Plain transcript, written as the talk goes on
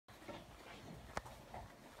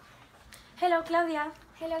Hello, Claudia.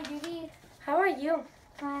 Hello, Judith. How are you?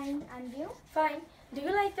 Fine. And you? Fine. Do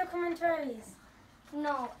you like documentaries?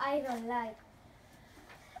 No, I don't like.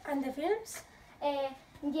 And the films?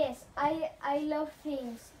 Yes, I love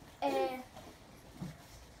films.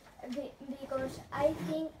 Because I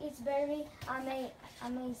think it's very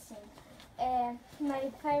amazing. My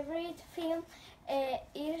favorite film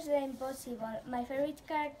is The Impossible. My favorite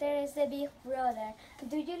character is the Big Brother.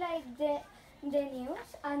 Do you like the news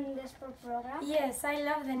and the sport program? Yes, I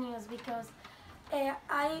love the news because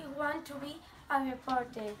I want to be a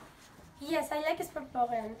reporter. Yes, I like sport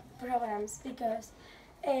programs because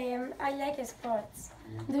I like sports.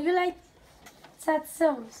 Do you like sad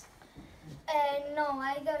songs? No,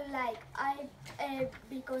 I don't like.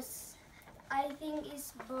 Because I think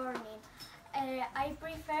it's boring. I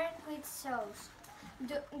prefer quiz shows.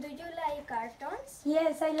 Do you like cartoons?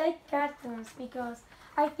 Yes, I like cartoons because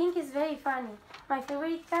I think it's very funny. My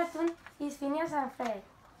favorite cartoon is Phineas and Ferb.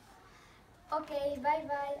 Okay, bye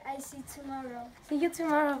bye. I see you tomorrow. See you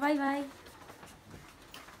tomorrow. Bye bye.